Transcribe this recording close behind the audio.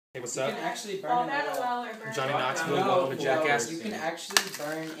what's You up? can actually burn Fall in down a a well. well or burn Johnny in a well. Knoxville, No, welcome to Jackass. you can actually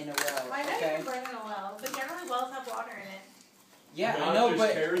burn in a well. I know you Okay. can burn in a well, but generally wells have water in it. Yeah, Not I know, if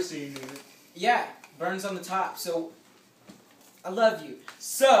but there's kerosene in it. yeah, burns on the top. So I love you.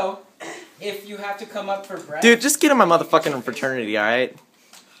 So if you have to come up for breath, Dude, just get in my motherfucking fraternity, alright?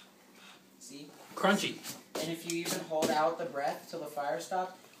 see, Crunchy. and if you even hold out the breath till the fire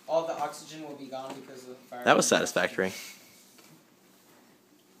stops, all the oxygen will be gone because of the fire. That was satisfactory.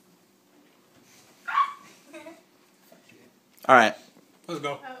 Alright. Let's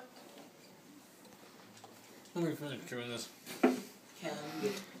go. Oh. Let me finish chewing this.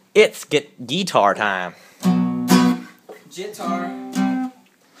 It's get guitar time. Jitar.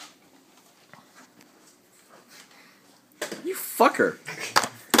 You fucker.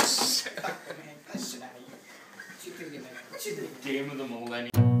 Man, that shit out of you. Game of the millennium.